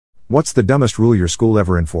What's the dumbest rule your school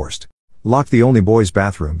ever enforced? Lock the only boys'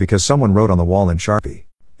 bathroom because someone wrote on the wall in Sharpie.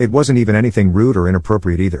 It wasn't even anything rude or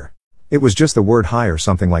inappropriate either. It was just the word hi or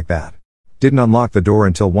something like that. Didn't unlock the door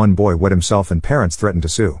until one boy wet himself and parents threatened to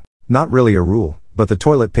sue. Not really a rule, but the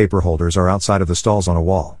toilet paper holders are outside of the stalls on a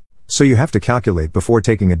wall. So you have to calculate before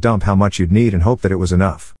taking a dump how much you'd need and hope that it was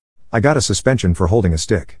enough. I got a suspension for holding a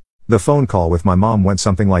stick. The phone call with my mom went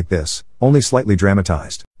something like this, only slightly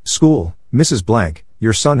dramatized. School, Mrs. Blank,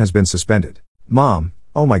 your son has been suspended. Mom,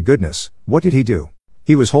 oh my goodness, what did he do?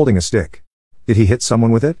 He was holding a stick. Did he hit someone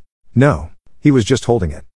with it? No. He was just holding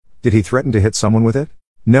it. Did he threaten to hit someone with it?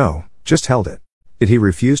 No, just held it. Did he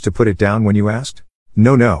refuse to put it down when you asked?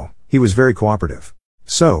 No, he was very cooperative.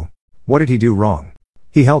 So, what did he do wrong?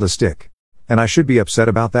 He held a stick. And I should be upset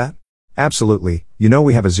about that? Absolutely, you know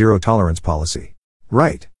we have a zero tolerance policy.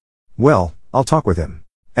 Right. Well, I'll talk with him.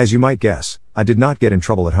 As you might guess, I did not get in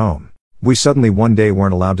trouble at home. We suddenly one day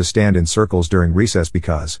weren't allowed to stand in circles during recess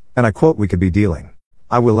because, and I quote, we could be dealing.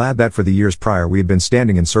 I will add that for the years prior we had been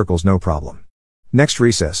standing in circles no problem. Next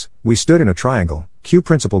recess, we stood in a triangle, cue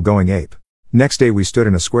principal going ape. Next day we stood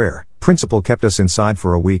in a square, principal kept us inside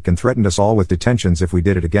for a week and threatened us all with detentions if we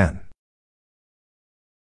did it again.